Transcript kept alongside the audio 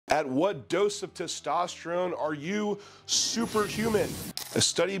At what dose of testosterone are you superhuman? A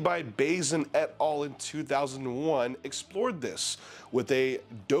study by Bhasin et al. In 2001 explored this with a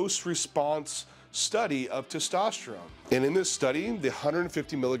dose-response study of testosterone. And in this study, the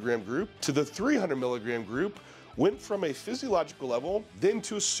 150 milligram group to the 300 milligram group went from a physiological level, then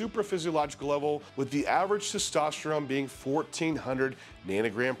to a super-physiological level, with the average testosterone being 1400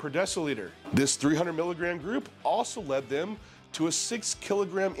 nanogram per deciliter. This 300 milligram group also led them to a 6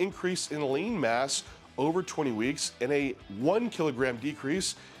 kilogram increase in lean mass over 20 weeks and a 1 kilogram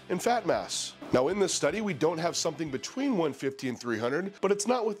decrease in fat mass. Now in this study, we don't have something between 150 and 300, but it's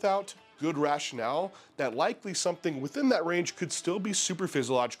not without good rationale that likely something within that range could still be super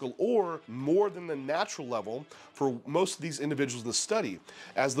physiological or more than the natural level for most of these individuals in the study,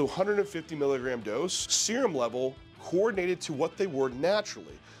 as the 150 milligram dose serum level coordinated to what they were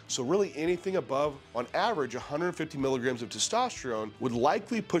naturally. So really anything above, on average, 150 milligrams of testosterone would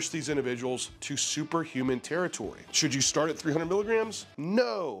likely push these individuals to superhuman territory. Should you start at 300 milligrams?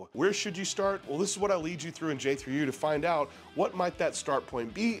 No. Where should you start? Well, this is what I lead you through in J3U to find out what might that start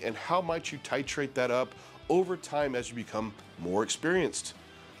point be and how might you titrate that up over time as you become more experienced.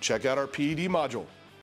 Check out our PED module.